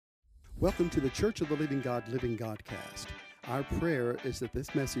Welcome to the Church of the Living Godcast. Our prayer is that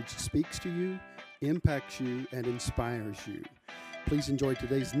this message speaks to you, impacts you, and inspires you. Please enjoy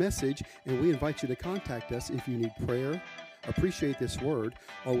today's message, and we invite you to contact us if you need prayer, appreciate this word,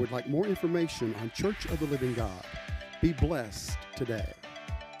 or would like more information on Church of the Living God. Be blessed today.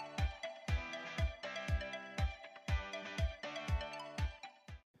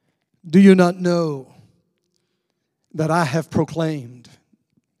 Do you not know that I have proclaimed,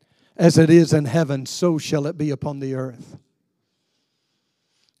 as it is in heaven, so shall it be upon the earth?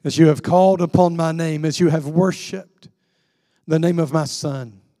 As you have called upon my name, as you have worshiped the name of my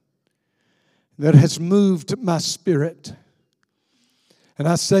Son, that has moved my spirit. And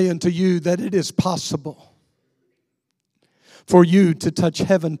I say unto you that it is possible for you to touch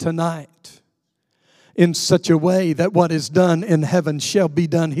heaven tonight in such a way that what is done in heaven shall be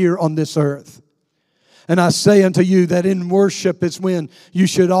done here on this earth. And I say unto you that in worship is when you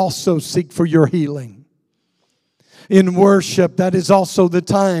should also seek for your healing. In worship, that is also the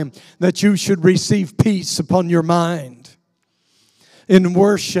time that you should receive peace upon your mind. In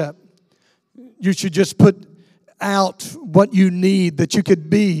worship, you should just put out what you need, that you could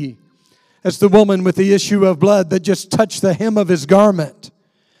be as the woman with the issue of blood that just touched the hem of his garment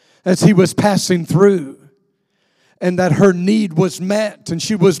as he was passing through, and that her need was met and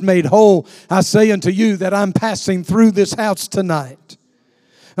she was made whole. I say unto you that I'm passing through this house tonight.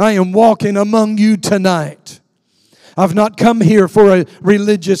 I am walking among you tonight. I've not come here for a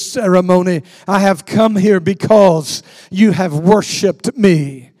religious ceremony. I have come here because you have worshiped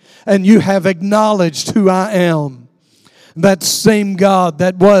me and you have acknowledged who I am. That same God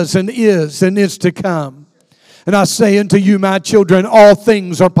that was and is to come. And I say unto you, my children, all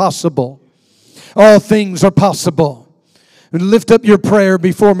things are possible. All things are possible. And lift up your prayer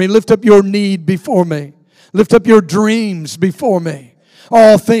before me. Lift up your need before me. Lift up your dreams before me.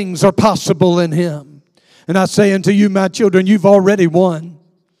 All things are possible in Him. And I say unto you, my children, you've already won.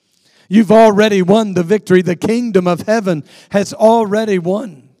 You've already won the victory. The kingdom of heaven has already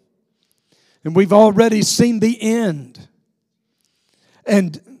won. And we've already seen the end.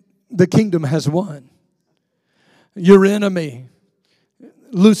 And the kingdom has won. Your enemy,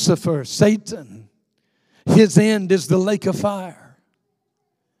 Lucifer, Satan, his end is the lake of fire.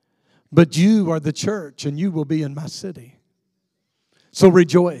 But you are the church, and you will be in my city. So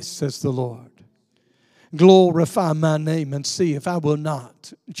rejoice, says the Lord. Glorify my name and see if I will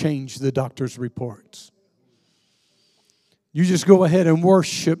not change the doctor's reports. You just go ahead and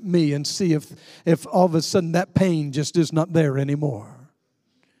worship me and see if all of a sudden that pain just is not there anymore.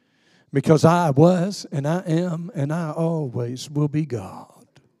 Because I was, and I am, and I always will be God.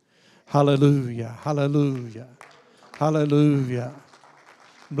 Hallelujah, hallelujah, hallelujah.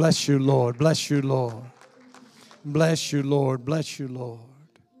 Bless you, Lord, bless you, Lord. Bless you, Lord, bless you, Lord.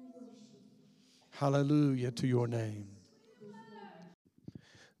 Hallelujah to your name.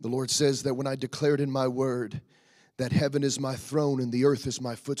 The Lord says that when I declared in my word that heaven is my throne and the earth is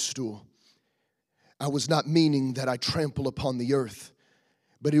my footstool, I was not meaning that I trample upon the earth,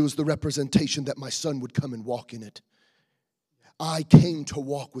 but it was the representation that my Son would come and walk in it. I came to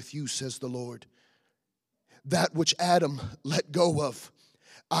walk with you, says the Lord. That which Adam let go of,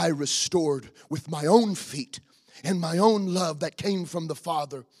 I restored with my own feet and my own love that came from the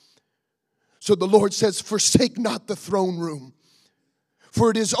Father. So the Lord says, forsake not the throne room,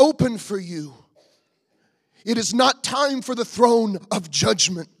 for it is open for you. It is not time for the throne of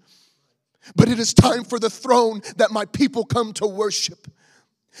judgment, but it is time for the throne that my people come to worship.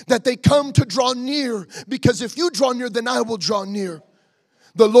 That they come to draw near, because if you draw near, then I will draw near.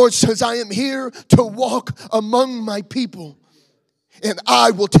 The Lord says, I am here to walk among my people, and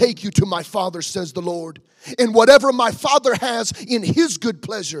I will take you to my Father, says the Lord. And whatever my Father has in His good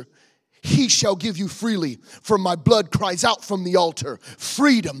pleasure, He shall give you freely, for my blood cries out from the altar.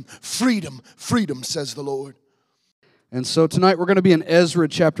 Freedom, freedom, freedom, says the Lord. And so tonight we're going to be in Ezra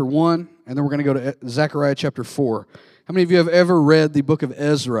chapter 1, and then we're going to go to Zechariah chapter 4. How many of you have ever read the book of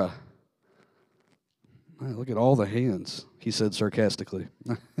Ezra? Look at all the hands, he said sarcastically.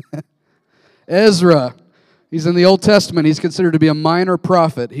 Ezra, he's in the Old Testament. He's considered to be a minor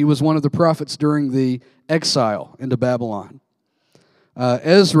prophet. He was one of the prophets during the exile into Babylon.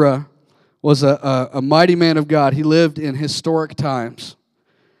 Ezra was a mighty man of God. He lived in historic times.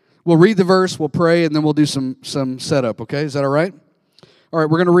 We'll read the verse, we'll pray, and then we'll do some setup, okay? Is that all right? All right,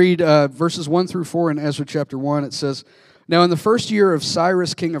 we're going to read verses 1 through 4 in Ezra chapter 1. It says, Now in the first year of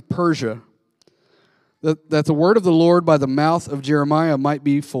Cyrus, king of Persia, that the word of the Lord by the mouth of Jeremiah might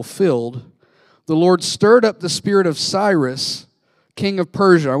be fulfilled, the Lord stirred up the spirit of Cyrus, king of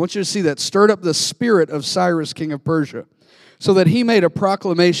Persia. I want you to see that. Stirred up the spirit of Cyrus, king of Persia, so that he made a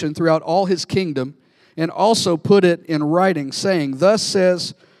proclamation throughout all his kingdom, and also put it in writing, saying, Thus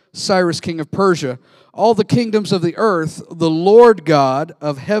says Cyrus king of Persia, all the kingdoms of the earth the Lord God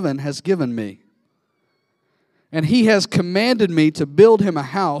of heaven has given me. And he has commanded me to build him a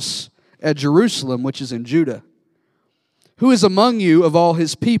house at Jerusalem, which is in Judah. Who is among you of all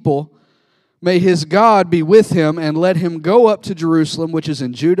his people? May his God be with him, and let him go up to Jerusalem, which is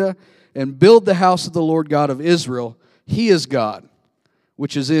in Judah, and build the house of the Lord God of Israel. He is God,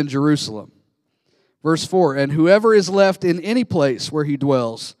 which is in Jerusalem. Verse 4, And whoever is left in any place where he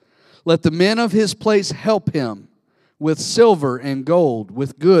dwells, let the men of his place help him with silver and gold,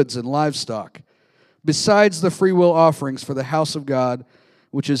 with goods and livestock, besides the freewill offerings for the house of God,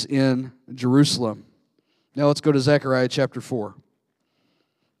 which is in Jerusalem. Now let's go to Zechariah chapter 4.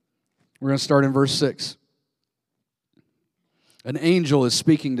 We're going to start in verse 6. An angel is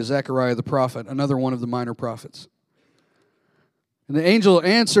speaking to Zechariah the prophet, another one of the minor prophets. And the angel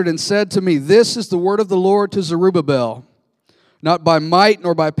answered and said to me, This is the word of the Lord to Zerubbabel, not by might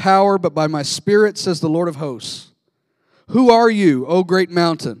nor by power, but by my spirit, says the Lord of hosts. Who are you, O great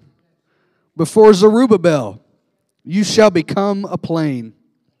mountain? Before Zerubbabel you shall become a plain.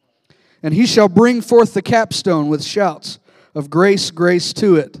 And he shall bring forth the capstone with shouts of grace, grace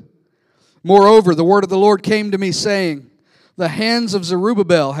to it. Moreover, the word of the Lord came to me, saying, The hands of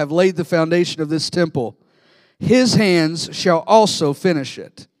Zerubbabel have laid the foundation of this temple. His hands shall also finish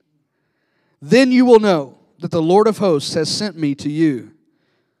it. Then you will know that the Lord of hosts has sent me to you.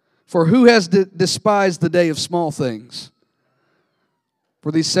 For who has despised the day of small things?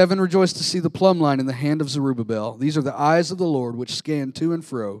 For these 7 rejoice to see the plumb line in the hand of Zerubbabel. These are the eyes of the Lord which scan to and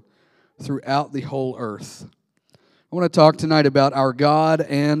fro throughout the whole earth. I want to talk tonight about our God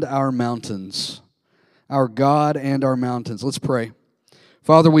and our mountains. Our God and our mountains. Let's pray.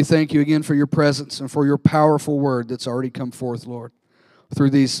 Father, we thank you again for your presence and for your powerful word that's already come forth, Lord,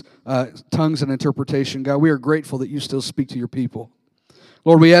 through these tongues and interpretation. God, we are grateful that you still speak to your people.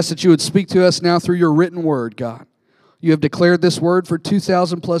 Lord, we ask that you would speak to us now through your written word, God. You have declared this word for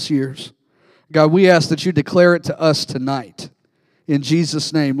 2,000 plus years. God, we ask that you declare it to us tonight. In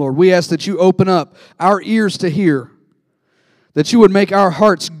Jesus' name, Lord, we ask that you open up our ears to hear, that you would make our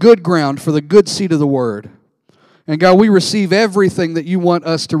hearts good ground for the good seed of the word. And God, we receive everything that you want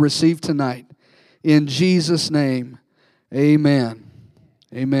us to receive tonight. In Jesus' name, amen.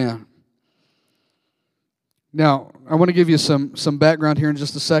 Amen. Now, I want to give you some background here in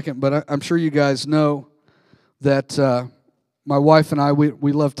just a second, but I'm sure you guys know that my wife and I,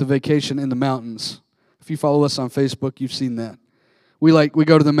 we love to vacation in the mountains. If you follow us on Facebook, you've seen that. We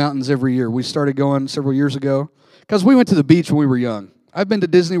go to the mountains every year. We started going several years ago because we went to the beach when we were young. I've been to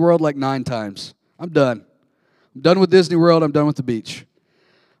Disney World like 9 times. I'm done. I'm done with Disney World. I'm done with the beach.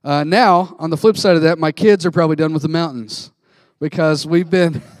 Now, on the flip side of that, my kids are probably done with the mountains because we've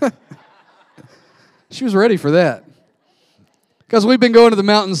been... She was ready for that. Because we've been going to the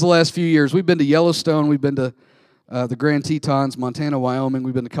mountains the last few years. We've been to Yellowstone. We've been to the Grand Tetons, Montana, Wyoming.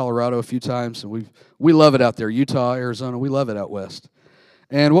 We've been to Colorado a few times. And we love it out there. Utah, Arizona. We love it out west.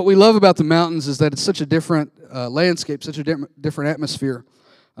 And what we love about the mountains is that it's such a different landscape, such a different atmosphere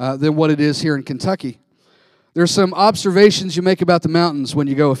than what it is here in Kentucky. There's some observations you make about the mountains when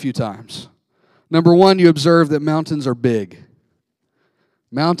you go a few times. Number one, you observe that mountains are big.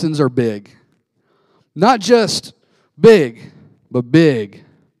 Mountains are big. Not just big, but big,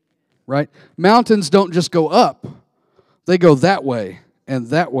 right? Mountains don't just go up. They go that way, and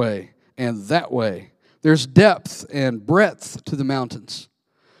that way, and that way. There's depth and breadth to the mountains.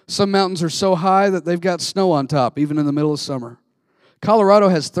 Some mountains are so high that they've got snow on top, even in the middle of summer. Colorado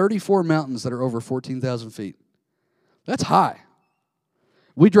has 34 mountains that are over 14,000 feet. That's high.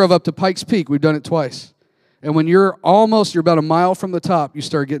 We drove up to Pikes Peak. We've done it twice. And when you're about a mile from the top, you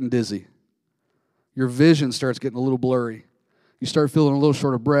start getting dizzy. Your vision starts getting a little blurry. You start feeling a little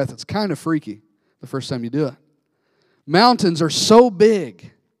short of breath. It's kind of freaky the first time you do it. Mountains are so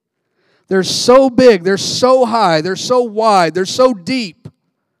big. They're so big. They're so high. They're so wide. They're so deep.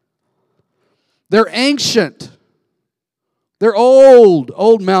 They're ancient. They're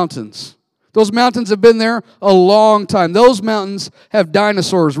old mountains. Those mountains have been there a long time. Those mountains have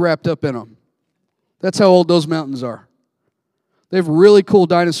dinosaurs wrapped up in them. That's how old those mountains are. They have a really cool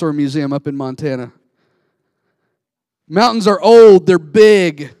dinosaur museum up in Montana. Mountains are old. They're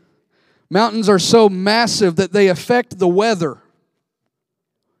big. Mountains are so massive that they affect the weather.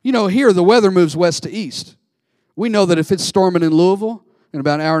 You know, here the weather moves west to east. We know that if it's storming in Louisville in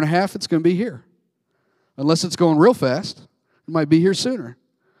about an hour and a half, it's going to be here. Unless it's going real fast, it might be here sooner.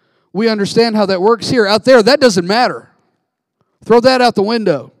 We understand how that works here. Out there, that doesn't matter. Throw that out the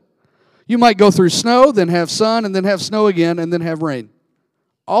window. You might go through snow, then have sun, and then have snow again, and then have rain.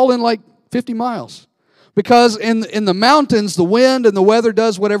 All in like 50 miles. Because in the mountains, the wind and the weather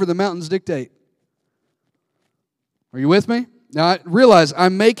does whatever the mountains dictate. Are you with me? Now, I realize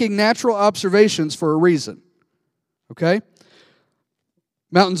I'm making natural observations for a reason. Okay?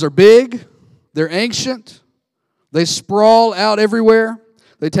 Mountains are big. They're ancient. They sprawl out everywhere.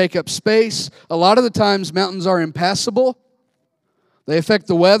 They take up space. A lot of the times, mountains are impassable. They affect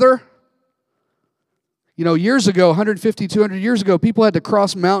the weather. You know, years ago, 150, 200 years ago, people had to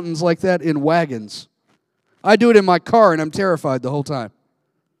cross mountains like that in wagons. I do it in my car, and I'm terrified the whole time.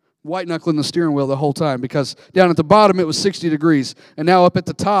 White-knuckling the steering wheel the whole time because down at the bottom it was 60 degrees, and now up at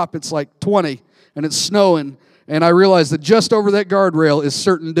the top it's like 20, and it's snowing, and I realize that just over that guardrail is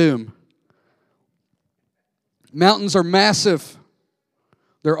certain doom. Mountains are massive.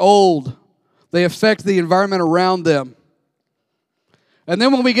 They're old. They affect the environment around them. And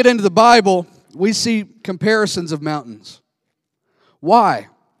then when we get into the Bible, we see comparisons of mountains. Why?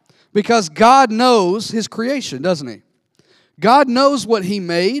 Because God knows His creation, doesn't He? God knows what He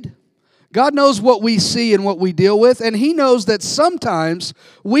made. God knows what we see and what we deal with. And He knows that sometimes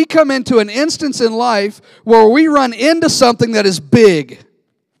we come into an instance in life where we run into something that is big.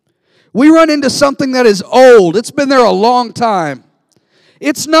 We run into something that is old. It's been there a long time.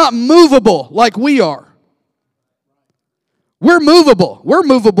 It's not movable like we are. We're movable. We're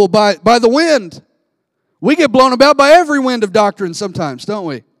movable by the wind. We get blown about by every wind of doctrine sometimes, don't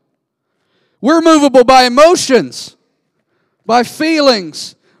we? We're movable by emotions, by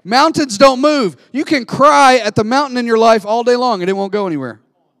feelings. Mountains don't move. You can cry at the mountain in your life all day long and it won't go anywhere.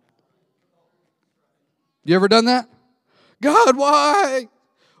 You ever done that? God, why?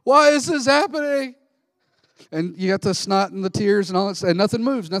 Why is this happening? And you got the snot and the tears and all that, and nothing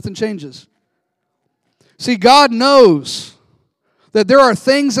moves, nothing changes. See, God knows that there are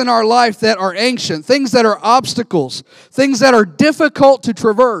things in our life that are ancient, things that are obstacles, things that are difficult to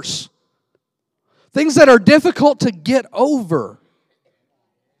traverse, things that are difficult to get over.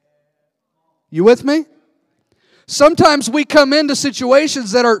 You with me? Sometimes we come into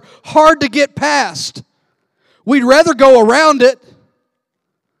situations that are hard to get past. We'd rather go around it,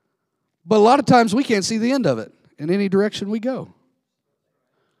 but a lot of times we can't see the end of it in any direction we go.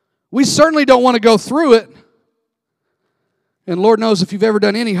 We certainly don't want to go through it. And Lord knows if you've ever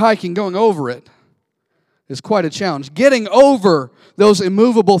done any hiking, going over it is quite a challenge. Getting over those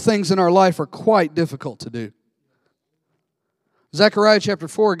immovable things in our life are quite difficult to do. Zechariah chapter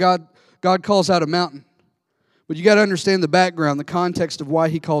 4, God calls out a mountain. But you got to understand the background, the context of why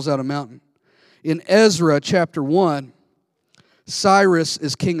He calls out a mountain. In Ezra chapter 1, Cyrus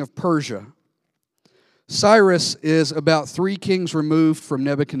is king of Persia. Cyrus is about 3 kings removed from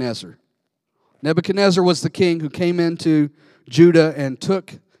Nebuchadnezzar. Nebuchadnezzar was the king who came into Judah and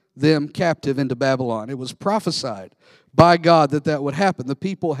took them captive into Babylon. It was prophesied by God that would happen. The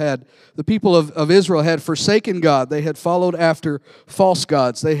people of Israel had forsaken God. They had followed after false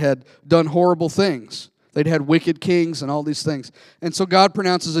gods. They had done horrible things. They'd had wicked kings and all these things. And so God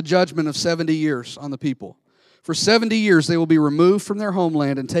pronounces a judgment of 70 years on the people. For 70 years they will be removed from their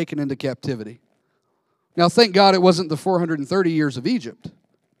homeland and taken into captivity. Now thank God it wasn't the 430 years of Egypt,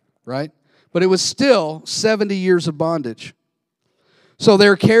 right? But it was still 70 years of bondage. So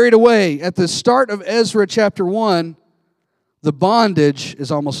they're carried away. At the start of Ezra chapter 1, the bondage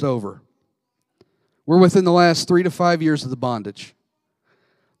is almost over. We're within the last 3 to 5 years of the bondage.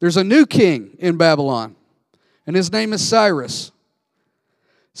 There's a new king in Babylon, and his name is Cyrus.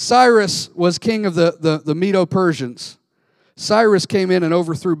 Cyrus was king of the Medo-Persians. Cyrus came in and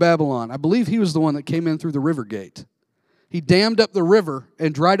overthrew Babylon. I believe he was the one that came in through the river gate. He dammed up the river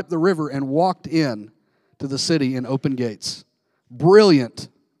and dried up the river and walked in to the city in open gates. Brilliant,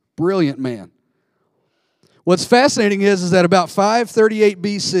 brilliant man. What's fascinating is that about 538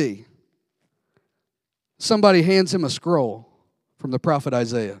 BC, somebody hands him a scroll from the prophet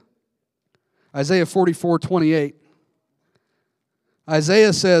Isaiah. Isaiah 44:28.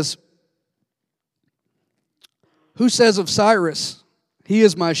 Isaiah says, "Who says of Cyrus, he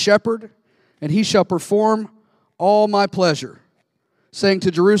is my shepherd, and he shall perform all my pleasure, saying to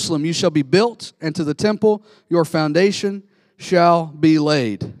Jerusalem, you shall be built, and to the temple your foundation shall be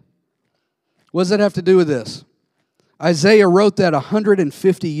laid." What does that have to do with this? Isaiah wrote that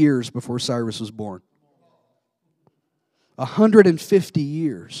 150 years before Cyrus was born. 150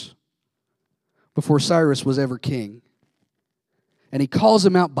 years before Cyrus was ever king. And he calls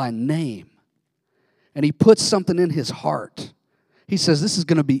him out by name. And he puts something in his heart. He says, this is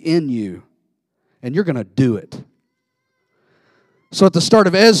going to be in you, and you're going to do it. So at the start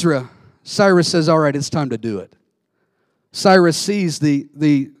of Ezra, Cyrus says, all right, it's time to do it. Cyrus sees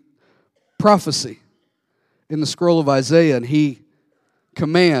the prophecy in the scroll of Isaiah, and he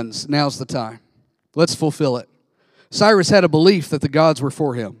commands, now's the time. Let's fulfill it. Cyrus had a belief that the gods were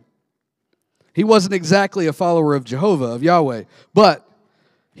for him. He wasn't exactly a follower of Jehovah, of Yahweh, but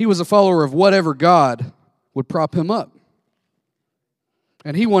he was a follower of whatever God would prop him up.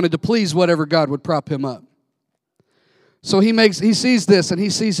 And he wanted to please whatever God would prop him up. So he sees this, and he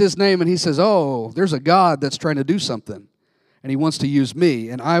sees his name, and he says, oh, there's a God that's trying to do something, and he wants to use me,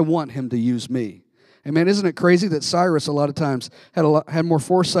 and I want him to use me. And man, isn't it crazy that Cyrus a lot of times had more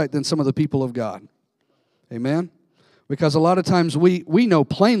foresight than some of the people of God? Amen? Because a lot of times we know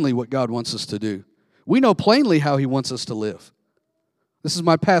plainly what God wants us to do. We know plainly how he wants us to live. This is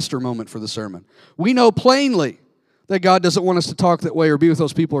my pastor moment for the sermon. We know plainly that God doesn't want us to talk that way or be with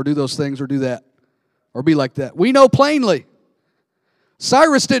those people or do those things or do that or be like that. We know plainly.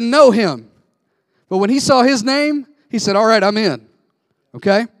 Cyrus didn't know him. But when he saw his name, he said, all right, I'm in.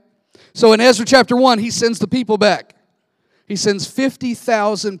 Okay? So in Ezra chapter 1, he sends the people back. He sends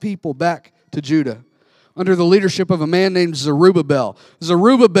 50,000 people back to Judah under the leadership of a man named Zerubbabel.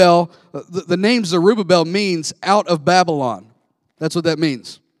 Zerubbabel, the name Zerubbabel means out of Babylon. That's what that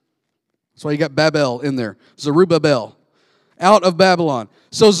means. That's why you got Babel in there. Zerubbabel, out of Babylon.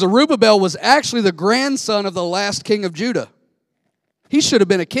 So Zerubbabel was actually the grandson of the last king of Judah. He should have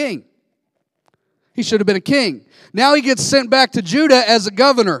been a king. He should have been a king. Now he gets sent back to Judah as a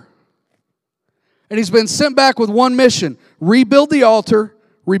governor. And he's been sent back with one mission: rebuild the altar,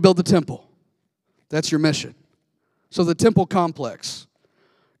 rebuild the temple. That's your mission. So the temple complex.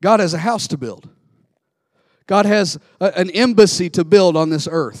 God has a house to build. God has an embassy to build on this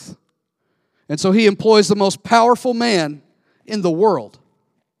earth. And so he employs the most powerful man in the world.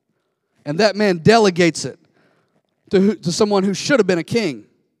 And that man delegates it to someone who should have been a king.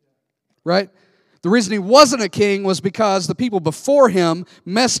 Right? The reason he wasn't a king was because the people before him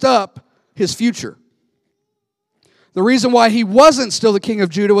messed up his future. The reason why he wasn't still the king of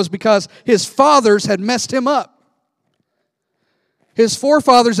Judah was because his fathers had messed him up. His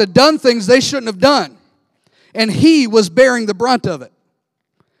forefathers had done things they shouldn't have done. And he was bearing the brunt of it.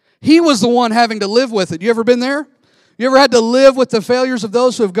 He was the one having to live with it. You ever been there? You ever had to live with the failures of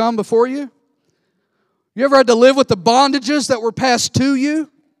those who have gone before you? You ever had to live with the bondages that were passed to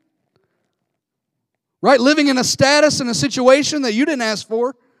you? Right? Living in a status and a situation that you didn't ask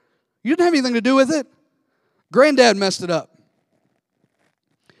for. You didn't have anything to do with it. Granddad messed it up.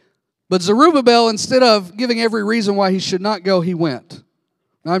 But Zerubbabel, instead of giving every reason why he should not go, he went.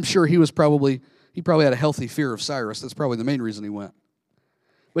 Now, I'm sure he probably had a healthy fear of Cyrus. That's probably the main reason he went.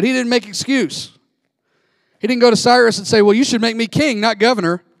 But he didn't make excuse. He didn't go to Cyrus and say, well, you should make me king, not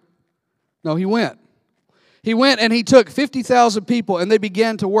governor. No, he went. He went and he took 50,000 people and they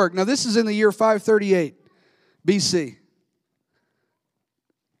began to work. Now, this is in the year 538 BC.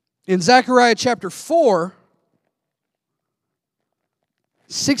 In Zechariah chapter 4,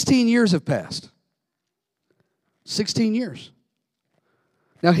 16 years have passed. 16 years.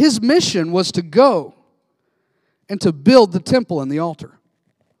 Now, his mission was to go and to build the temple and the altar.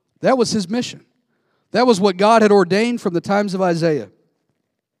 That was his mission. That was what God had ordained from the times of Isaiah.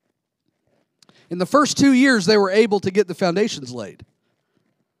 In the first 2 years, they were able to get the foundations laid.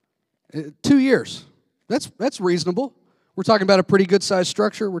 2 years. That's reasonable. We're talking about a pretty good-sized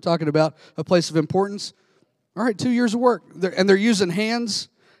structure. We're talking about a place of importance. All right, 2 years of work. And they're using hands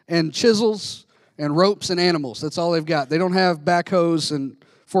and chisels and ropes and animals. That's all they've got. They don't have backhoes and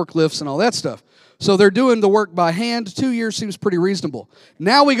forklifts and all that stuff. So they're doing the work by hand. 2 years seems pretty reasonable.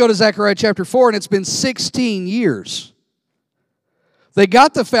 Now we go to Zechariah chapter 4, and it's been 16 years. They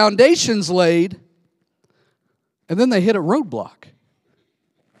got the foundations laid, and then they hit a roadblock.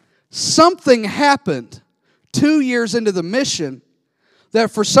 Something happened 2 years into the mission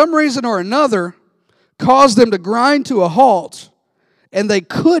that for some reason or another caused them to grind to a halt, and they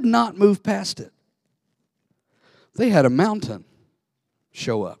could not move past it. They had a mountain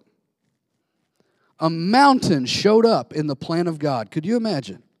show up. A mountain showed up in the plan of God. Could you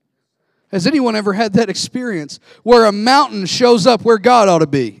imagine? Has anyone ever had that experience where a mountain shows up where God ought to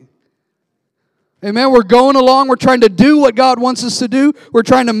be? Amen. We're going along. We're trying to do what God wants us to do. We're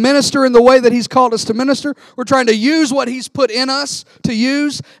trying to minister in the way that He's called us to minister. We're trying to use what He's put in us to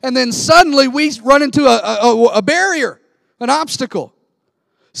use. And then suddenly we run into a barrier, an obstacle.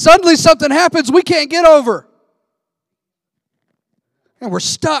 Suddenly something happens we can't get over. And we're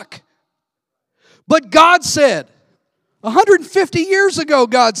stuck. But God said, 150 years ago,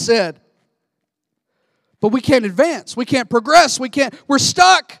 God said, but we can't advance. We can't progress. We're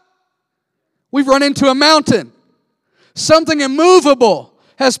stuck. We've run into a mountain. Something immovable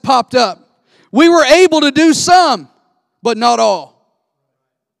has popped up. We were able to do some, but not all.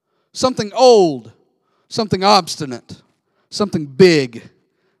 something old, something obstinate, something big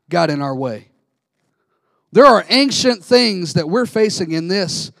got in our way. There are ancient things that we're facing in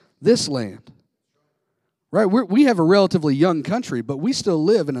this land. Right? We have a relatively young country, but we still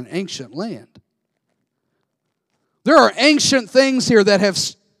live in an ancient land. There are ancient things here that have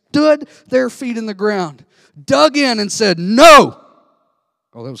stood their feet in the ground, dug in and said, no.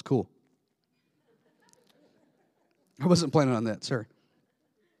 Oh, that was cool. I wasn't planning on that, sorry.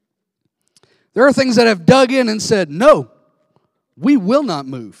 There are things that have dug in and said, no, we will not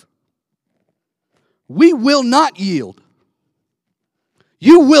move. We will not yield.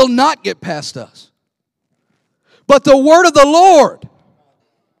 You will not get past us. But the word of the Lord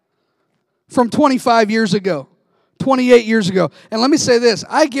from 25 years ago, 28 years ago, and let me say this,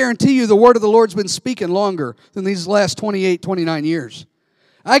 I guarantee you the word of the Lord's been speaking longer than these last 28, 29 years.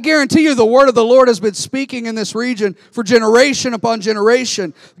 I guarantee you the word of the Lord has been speaking in this region for generation upon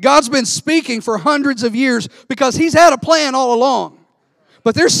generation. God's been speaking for hundreds of years because He's had a plan all along.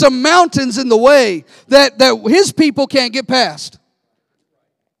 But there's some mountains in the way that His people can't get past.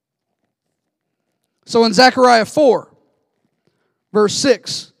 So in Zechariah 4, verse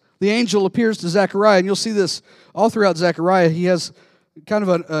 6, the angel appears to Zechariah, and you'll see this all throughout Zechariah. He has kind of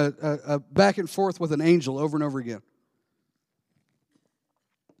a back and forth with an angel over and over again.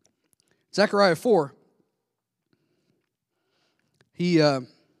 Zechariah 4, the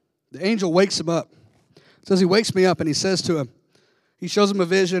angel wakes him up. It says he wakes me up and he says to him, he shows him a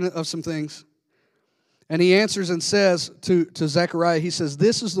vision of some things. And he answers and says to Zechariah, he says,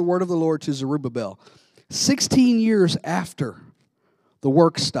 this is the word of the Lord to Zerubbabel. 16 years after the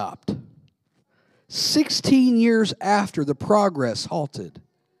work stopped. 16 years after the progress halted.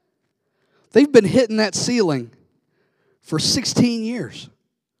 They've been hitting that ceiling for 16 years.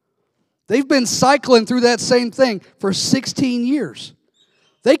 They've been cycling through that same thing for 16 years.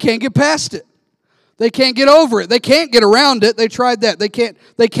 They can't get past it. They can't get over it. They can't get around it. They tried that.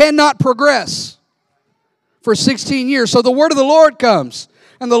 They cannot progress for 16 years. So the word of the Lord comes,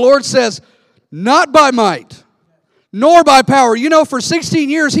 and the Lord says, not by might, nor by power. You know, for 16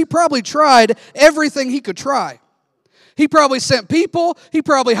 years, he probably tried everything he could try. He probably sent people. He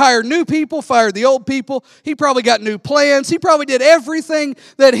probably hired new people, fired the old people. He probably got new plans. He probably did everything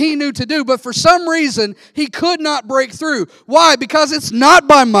that he knew to do. But for some reason, he could not break through. Why? Because it's not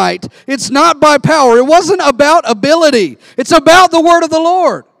by might. It's not by power. It wasn't about ability. It's about the word of the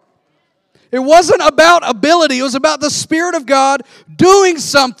Lord. It wasn't about ability. It was about the Spirit of God doing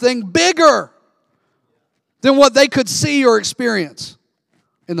something bigger than what they could see or experience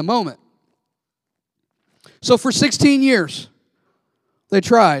in the moment. So for 16 years, they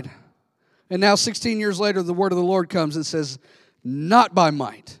tried. And now 16 years later, the word of the Lord comes and says, not by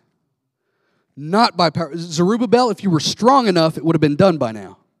might, not by power. Zerubbabel, if you were strong enough, it would have been done by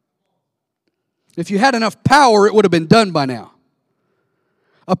now. If you had enough power, it would have been done by now.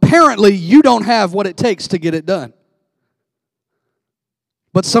 Apparently, you don't have what it takes to get it done.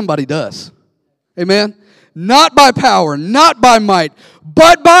 But somebody does. Amen? Not by power, not by might,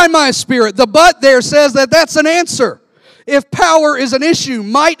 but by my Spirit. The but there says that that's an answer. If power is an issue,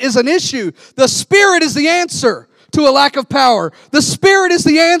 might is an issue, the Spirit is the answer to a lack of power. The Spirit is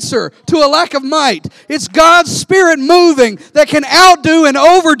the answer to a lack of might. It's God's Spirit moving that can outdo and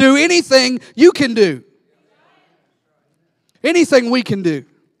overdo anything you can do. Anything we can do.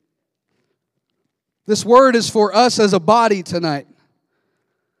 This word is for us as a body tonight.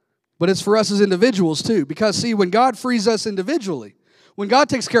 But it's for us as individuals too. Because see, when God frees us individually, when God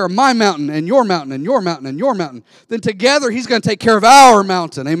takes care of my mountain and your mountain and your mountain and your mountain, then together He's going to take care of our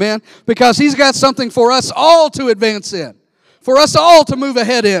mountain. Amen? Because He's got something for us all to advance in. For us all to move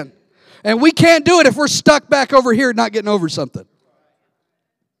ahead in. And we can't do it if we're stuck back over here not getting over something.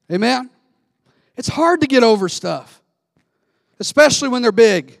 Amen? It's hard to get over stuff. Especially when they're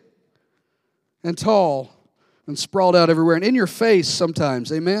big and tall and sprawled out everywhere and in your face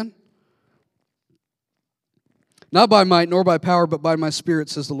sometimes. Amen? Not by might nor by power, but by my Spirit,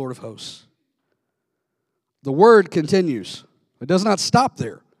 says the Lord of hosts. The word continues. It does not stop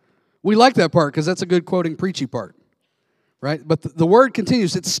there. We like that part because that's a good quoting preachy part. Right? But the word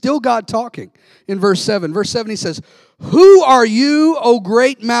continues. It's still God talking in verse 7. Verse 7 he says, who are you, O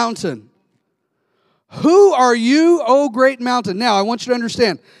great mountain? Who are you, O great mountain? Now, I want you to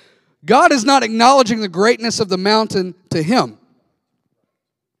understand, God is not acknowledging the greatness of the mountain to him.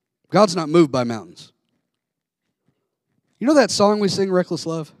 God's not moved by mountains. You know that song we sing, Reckless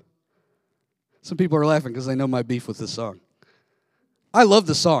Love? Some people are laughing because they know my beef with this song. I love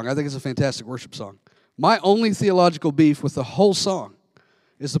the song. I think it's a fantastic worship song. My only theological beef with the whole song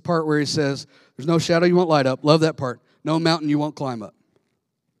is the part where he says, there's no shadow you won't light up. Love that part. No mountain you won't climb up.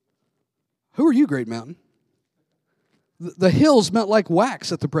 Who are you, great mountain? The hills melt like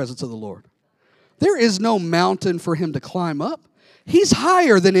wax at the presence of the Lord. There is no mountain for him to climb up. He's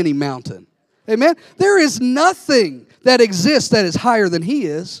higher than any mountain. Amen? There is nothing that exists that is higher than he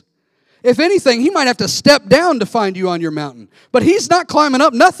is. If anything, he might have to step down to find you on your mountain. But he's not climbing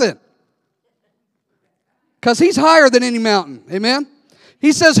up nothing. Because he's higher than any mountain. Amen?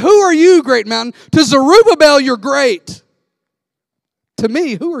 He says, who are you, great mountain? To Zerubbabel, you're great. To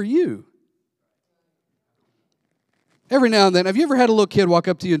me, who are you? Every now and then, have you ever had a little kid walk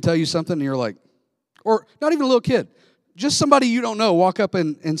up to you and tell you something and you're like, or not even a little kid, just somebody you don't know walk up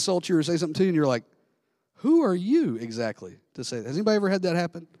and insult you or say something to you and you're like, who are you exactly to say that? Has anybody ever had that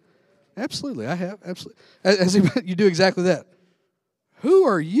happen? Absolutely, I have. Absolutely. You do exactly that. Who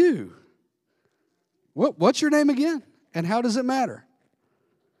are you? What's your name again? And how does it matter?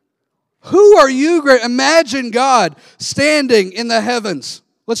 Who are you, great? Imagine God standing in the heavens.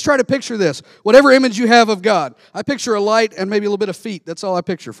 Let's try to picture this. Whatever image you have of God. I picture a light and maybe a little bit of feet. That's all I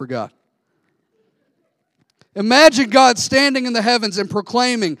picture for God. Imagine God standing in the heavens and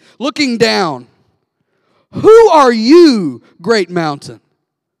proclaiming, looking down. Who are you, great mountain?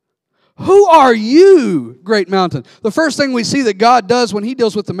 Who are you, great mountain? The first thing we see that God does when he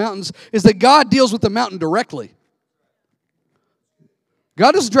deals with the mountains is that God deals with the mountain directly.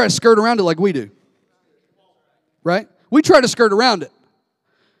 God doesn't try to skirt around it like we do. Right? We try to skirt around it.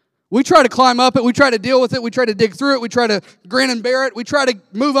 We try to climb up it. We try to deal with it. We try to dig through it. We try to grin and bear it. We try to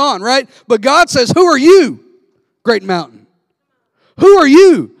move on, right? But God says, who are you, great mountain? Who are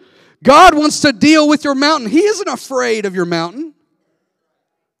you? God wants to deal with your mountain. He isn't afraid of your mountain.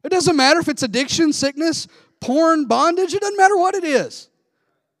 It doesn't matter if it's addiction, sickness, porn, bondage. It doesn't matter what it is.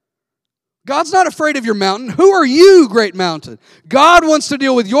 God's not afraid of your mountain. Who are you, great mountain? God wants to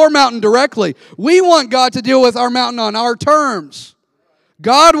deal with your mountain directly. We want God to deal with our mountain on our terms.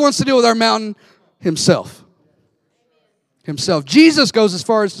 God wants to deal with our mountain himself. Himself. Jesus goes as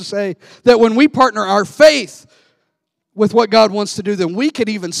far as to say that when we partner our faith with what God wants to do, then we can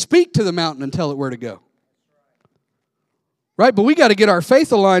even speak to the mountain and tell it where to go. Right? But we got to get our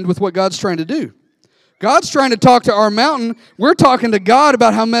faith aligned with what God's trying to do. God's trying to talk to our mountain. We're talking to God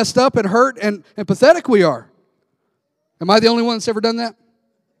about how messed up and hurt and pathetic we are. Am I the only one that's ever done that?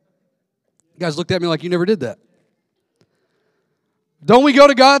 You guys looked at me like you never did that. Don't we go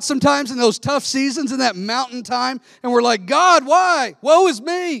to God sometimes in those tough seasons, in that mountain time, and we're like, God, why? Woe is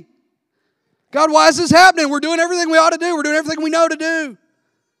me. God, why is this happening? We're doing everything we ought to do. We're doing everything we know to do.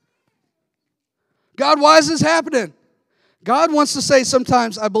 God, why is this happening? God wants to say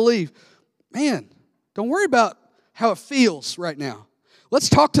sometimes, I believe, man, don't worry about how it feels right now. Let's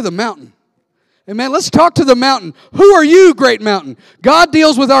talk to the mountain. Amen. Let's talk to the mountain. Who are you, great mountain? God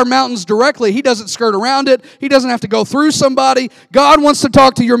deals with our mountains directly. He doesn't skirt around it. He doesn't have to go through somebody. God wants to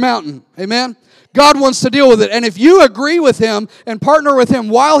talk to your mountain. Amen. God wants to deal with it. And if you agree with him and partner with him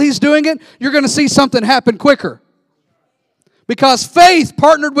while he's doing it, you're going to see something happen quicker. Because faith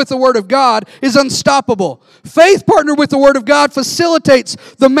partnered with the Word of God is unstoppable. Faith partnered with the Word of God facilitates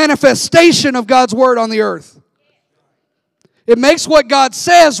the manifestation of God's Word on the earth. It makes what God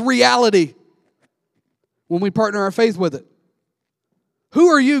says reality when we partner our faith with it. Who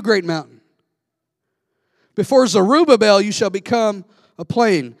are you, great mountain? Before Zerubbabel, you shall become a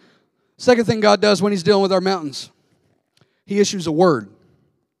plain. Second thing God does when he's dealing with our mountains, he issues a word.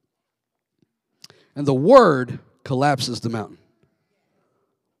 And the word collapses the mountain.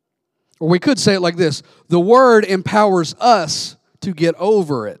 Or we could say it like this. The word empowers us to get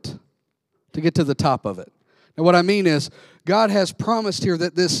over it, to get to the top of it. And what I mean is, God has promised here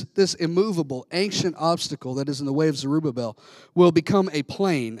that this immovable, ancient obstacle that is in the way of Zerubbabel will become a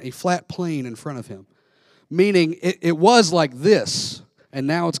plain, a flat plain in front of him. Meaning, it was like this, and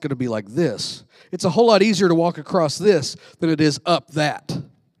now it's going to be like this. It's a whole lot easier to walk across this than it is up that.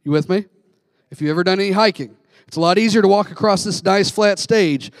 You with me? If you've ever done any hiking, it's a lot easier to walk across this nice flat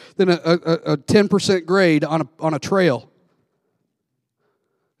stage than a 10% grade on a trail.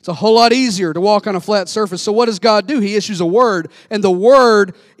 It's a whole lot easier to walk on a flat surface. So what does God do? He issues a word, and the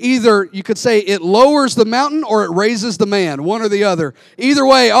word either, you could say, it lowers the mountain or it raises the man, one or the other. Either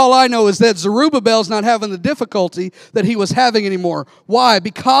way, all I know is that Zerubbabel's not having the difficulty that he was having anymore. Why?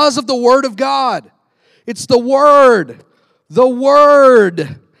 Because of the Word of God. It's the Word. The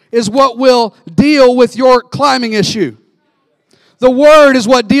Word is what will deal with your climbing issue. The Word is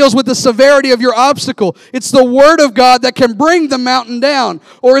what deals with the severity of your obstacle. It's the Word of God that can bring the mountain down.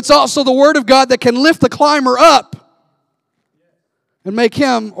 Or it's also the Word of God that can lift the climber up and make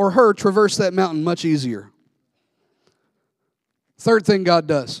him or her traverse that mountain much easier. Third thing God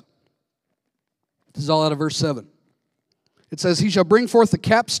does. This is all out of verse 7. It says, he shall bring forth the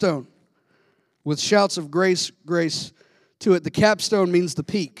capstone with shouts of grace, grace to it. The capstone means the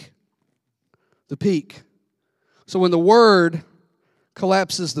peak. The peak. So when the Word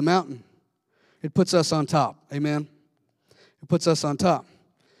collapses the mountain, it puts us on top. Amen? It puts us on top.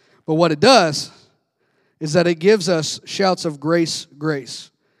 But what it does is that it gives us shouts of grace,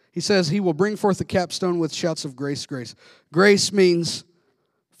 grace. He says he will bring forth the capstone with shouts of grace, grace. Grace means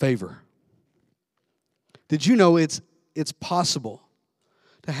favor. Did you know it's possible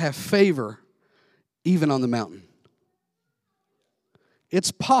to have favor even on the mountain?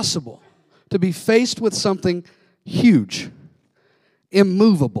 It's possible to be faced with something huge,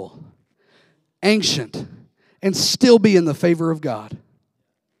 immovable, ancient, and still be in the favor of God.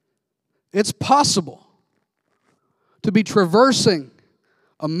 It's possible to be traversing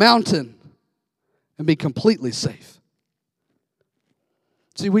a mountain and be completely safe.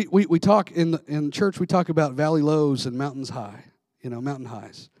 See, we talk in church, we talk about valley lows and mountains high, mountain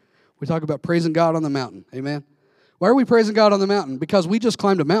highs. We talk about praising God on the mountain, amen? Why are we praising God on the mountain? Because we just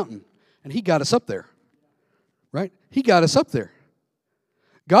climbed a mountain, and He got us up there, right? He got us up there.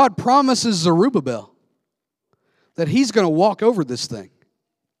 God promises Zerubbabel that he's going to walk over this thing.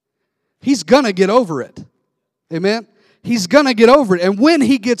 He's going to get over it, amen? He's going to get over it, and when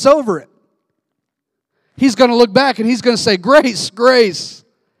he gets over it, he's going to look back and he's going to say, grace, grace,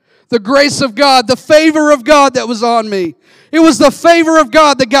 the grace of God, the favor of God that was on me. It was the favor of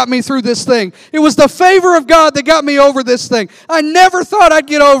God that got me through this thing. It was the favor of God that got me over this thing. I never thought I'd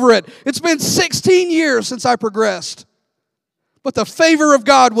get over it. It's been 16 years since I progressed. But the favor of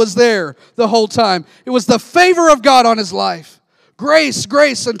God was there the whole time. It was the favor of God on his life. Grace,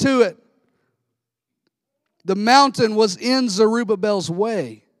 grace unto it. The mountain was in Zerubbabel's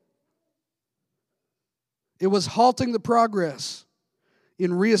way. It was halting the progress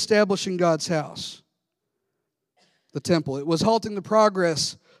in reestablishing God's house, the temple. It was halting the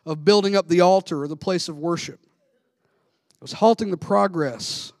progress of building up the altar or the place of worship. It was halting the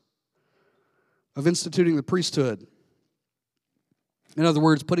progress of instituting the priesthood. In other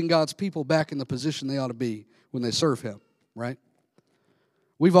words, putting God's people back in the position they ought to be when they serve Him, right?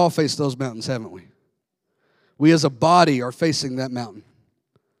 We've all faced those mountains, haven't we? We as a body are facing that mountain.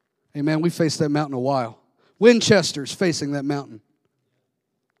 Amen. We faced that mountain a while. Winchester's facing that mountain.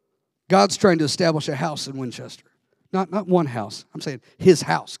 God's trying to establish a house in Winchester. Not one house. I'm saying His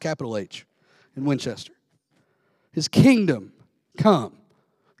house, capital H, in Winchester. His kingdom come.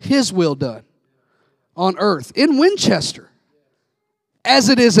 His will done on earth in Winchester as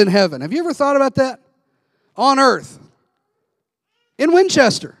it is in heaven. Have you ever thought about that? On earth. In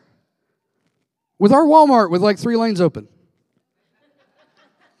Winchester. With our Walmart with like 3 lanes open.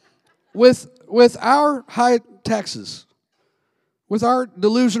 With our high taxes. With our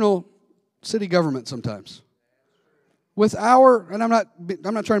delusional city government sometimes. With our, and I'm not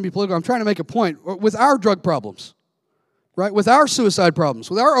trying to be political, I'm trying to make a point. With our drug problems. Right? With our suicide problems.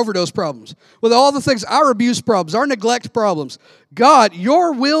 With our overdose problems. With all the things, our abuse problems, our neglect problems. God,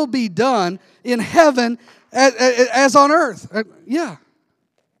 your will be done in heaven as on earth. Yeah.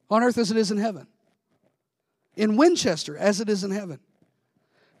 On earth as it is in heaven. In Winchester as it is in heaven.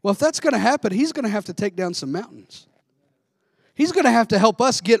 Well, if that's going to happen, He's going to have to take down some mountains. He's going to have to help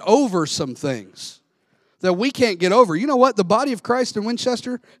us get over some things that we can't get over. You know what? The body of Christ in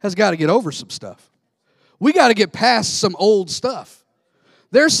Winchester has got to get over some stuff. We got to get past some old stuff.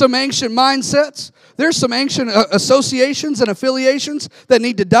 There's some ancient mindsets. There's some ancient associations and affiliations that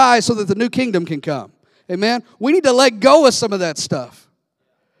need to die so that the new kingdom can come. Amen? We need to let go of some of that stuff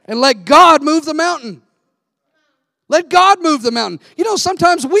and let God move the mountain. Let God move the mountain. You know,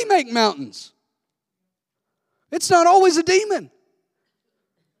 sometimes we make mountains. It's not always a demon.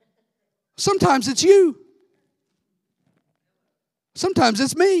 Sometimes it's you. Sometimes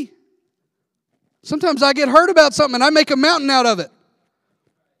it's me. Sometimes I get hurt about something and I make a mountain out of it.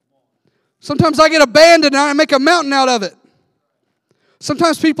 Sometimes I get abandoned and I make a mountain out of it.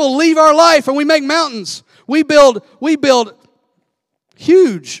 Sometimes people leave our life and we make mountains. We build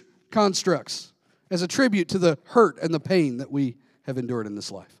huge constructs as a tribute to the hurt and the pain that we have endured in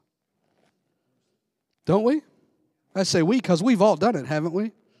this life. Don't we? I say we because we've all done it, haven't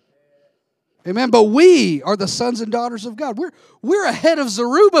we? Amen. But we are the sons and daughters of God. We're ahead of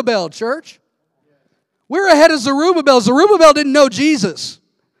Zerubbabel, church. We're ahead of Zerubbabel. Zerubbabel didn't know Jesus.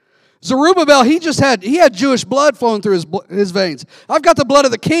 Zerubbabel, he had Jewish blood flowing through his veins. I've got the blood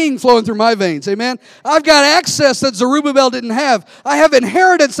of the king flowing through my veins, amen? I've got access that Zerubbabel didn't have. I have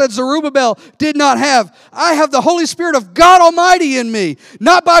inheritance that Zerubbabel did not have. I have the Holy Spirit of God Almighty in me,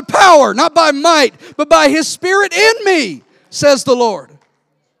 not by power, not by might, but by His Spirit in me, says the Lord.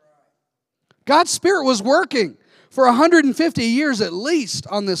 God's Spirit was working for 150 years at least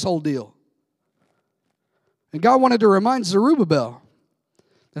on this whole deal. And God wanted to remind Zerubbabel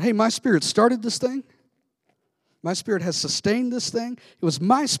that, hey, my Spirit started this thing. My Spirit has sustained this thing. It was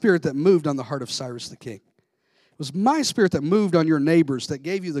my Spirit that moved on the heart of Cyrus the king. It was my Spirit that moved on your neighbors, that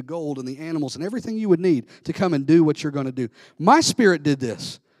gave you the gold and the animals and everything you would need to come and do what you're going to do. My Spirit did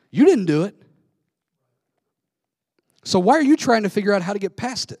this. You didn't do it. So why are you trying to figure out how to get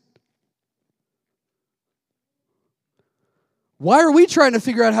past it? Why are we trying to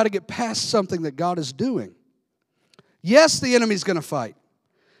figure out how to get past something that God is doing? Yes, the enemy's going to fight.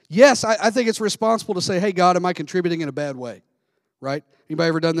 Yes, I think it's responsible to say, hey, God, am I contributing in a bad way? Right? Anybody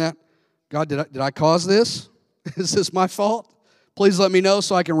ever done that? God, did I cause this? Is this my fault? Please let me know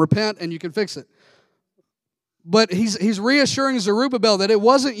so I can repent and you can fix it. But he's reassuring Zerubbabel that it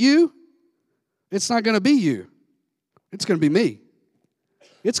wasn't you. It's not going to be you. It's going to be me.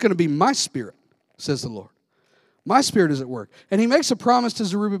 It's going to be my Spirit, says the Lord. My Spirit is at work. And he makes a promise to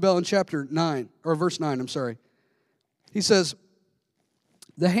Zerubbabel in chapter 9, or verse 9, I'm sorry. He says,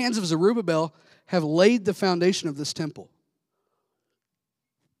 the hands of Zerubbabel have laid the foundation of this temple.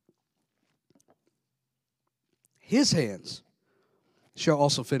 His hands shall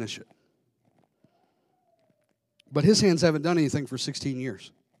also finish it. But his hands haven't done anything for 16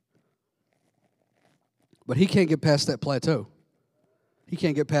 years. But he can't get past that plateau. He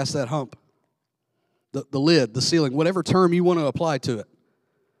can't get past that hump. The lid, the ceiling, whatever term you want to apply to it.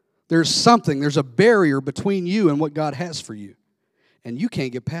 There's a barrier between you and what God has for you. And you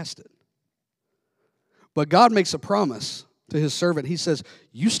can't get past it. But God makes a promise to his servant. He says,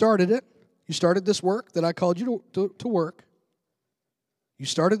 you started it. You started this work that I called you to work. You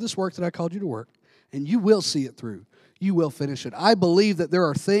started this work that I called you to work. And you will see it through. You will finish it. I believe that there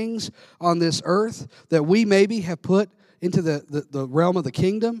are things on this earth that we maybe have put into the realm of the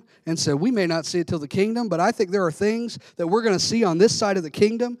kingdom and said, we may not see it till the kingdom, but I think there are things that we're going to see on this side of the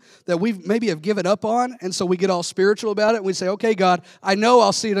kingdom that we maybe have given up on, and so we get all spiritual about it, and we say, okay, God, I know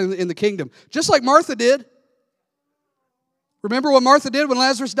I'll see it in the kingdom. Just like Martha did. Remember what Martha did when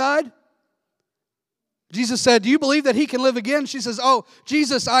Lazarus died? Jesus said, do you believe that he can live again? She says, oh,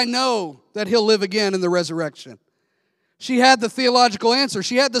 Jesus, I know that he'll live again in the resurrection. She had the theological answer.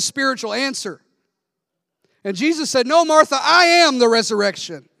 She had the spiritual answer. And Jesus said, no, Martha, I am the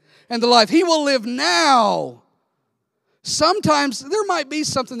resurrection and the life. He will live now. Sometimes there might be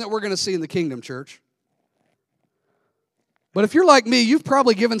something that we're going to see in the kingdom, church. But if you're like me, you've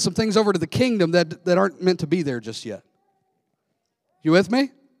probably given some things over to the kingdom that aren't meant to be there just yet. You with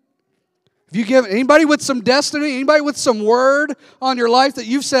me? If you give anybody with some destiny, anybody with some word on your life that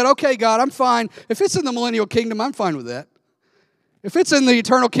you've said, okay, God, I'm fine. If it's in the millennial kingdom, I'm fine with that. If it's in the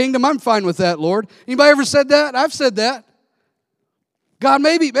eternal kingdom, I'm fine with that, Lord. Anybody ever said that? I've said that. God,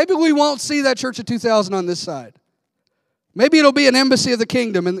 maybe we won't see that church of 2000 on this side. Maybe it'll be an embassy of the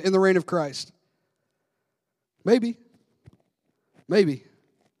kingdom in the reign of Christ. Maybe. Maybe.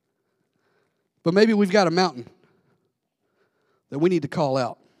 But maybe we've got a mountain that we need to call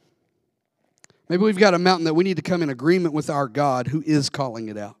out. Maybe we've got a mountain that we need to come in agreement with our God who is calling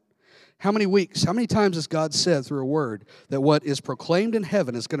it out. How many weeks, how many times has God said through a word that what is proclaimed in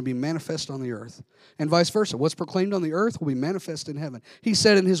heaven is going to be manifest on the earth? And vice versa. What's proclaimed on the earth will be manifest in heaven. He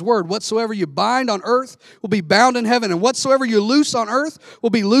said in his word, whatsoever you bind on earth will be bound in heaven, and whatsoever you loose on earth will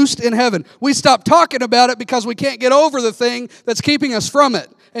be loosed in heaven. We stop talking about it because we can't get over the thing that's keeping us from it.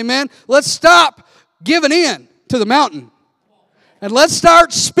 Amen? Let's stop giving in to the mountain. And let's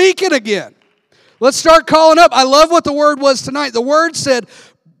start speaking again. Let's start calling up. I love what the word was tonight. The word said,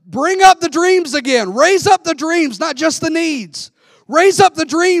 bring up the dreams again. Raise up the dreams, not just the needs. Raise up the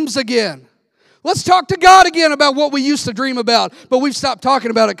dreams again. Let's talk to God again about what we used to dream about, but we've stopped talking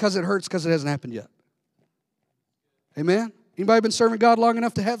about it because it hurts because it hasn't happened yet. Amen? Anybody been serving God long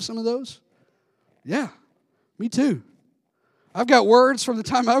enough to have some of those? Yeah, me too. I've got words from the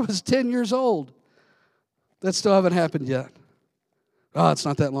time I was 10 years old that still haven't happened yet. Oh, it's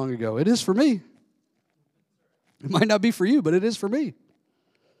not that long ago. It is for me. It might not be for you, but it is for me.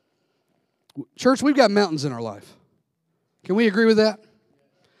 Church, we've got mountains in our life. Can we agree with that?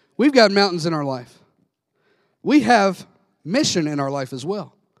 We've got mountains in our life. We have mission in our life as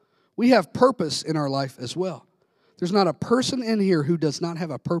well. We have purpose in our life as well. There's not a person in here who does not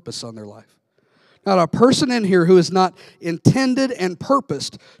have a purpose on their life. Not a person in here who is not intended and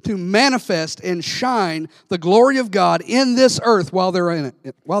purposed to manifest and shine the glory of God in this earth while they're in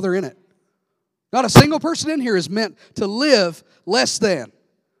it. Not a single person in here is meant to live less than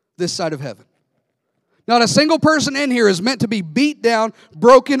this side of heaven. Not a single person in here is meant to be beat down,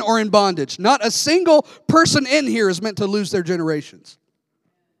 broken, or in bondage. Not a single person in here is meant to lose their generations.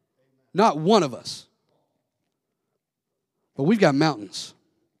 Not one of us. But we've got mountains.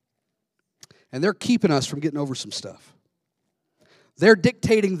 And they're keeping us from getting over some stuff. They're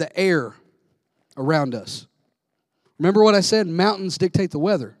dictating the air around us. Remember what I said? Mountains dictate the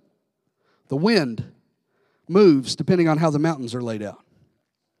weather. The wind moves depending on how the mountains are laid out.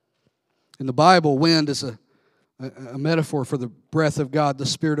 In the Bible, wind is a metaphor for the breath of God, the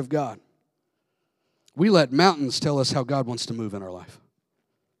Spirit of God. We let mountains tell us how God wants to move in our life.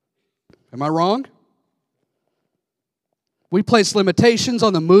 Am I wrong? We place limitations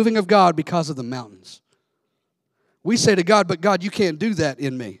on the moving of God because of the mountains. We say to God, but God, you can't do that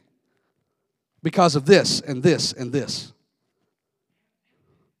in me because of this and this and this.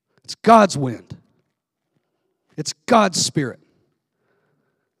 It's God's wind. It's God's Spirit.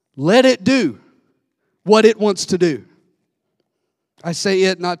 Let it do what it wants to do. I say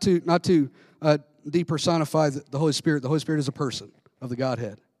it not to depersonify the Holy Spirit. The Holy Spirit is a person of the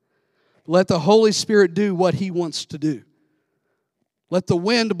Godhead. Let the Holy Spirit do what He wants to do. Let the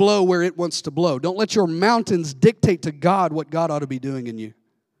wind blow where it wants to blow. Don't let your mountains dictate to God what God ought to be doing in you.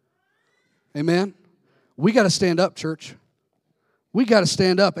 Amen? We got to stand up, church. We got to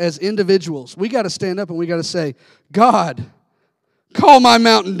stand up as individuals. We got to stand up and we got to say, God, call my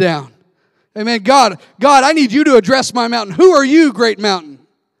mountain down. Amen. God, I need you to address my mountain. Who are you, great mountain?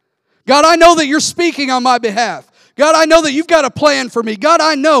 God, I know that you're speaking on my behalf. God, I know that you've got a plan for me. God,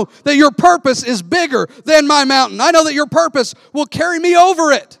 I know that your purpose is bigger than my mountain. I know that your purpose will carry me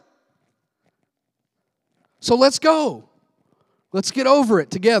over it. So let's go. Let's get over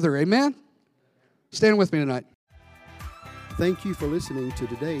it together. Amen? Stand with me tonight. Thank you for listening to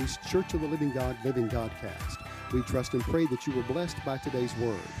today's Church of the Living Godcast. We trust and pray that you were blessed by today's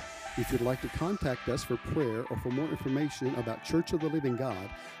word. If you'd like to contact us for prayer or for more information about Church of the Living God,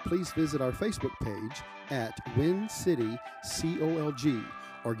 please visit our Facebook page at Win City COLG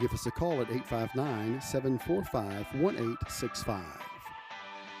or give us a call at 859-745-1865.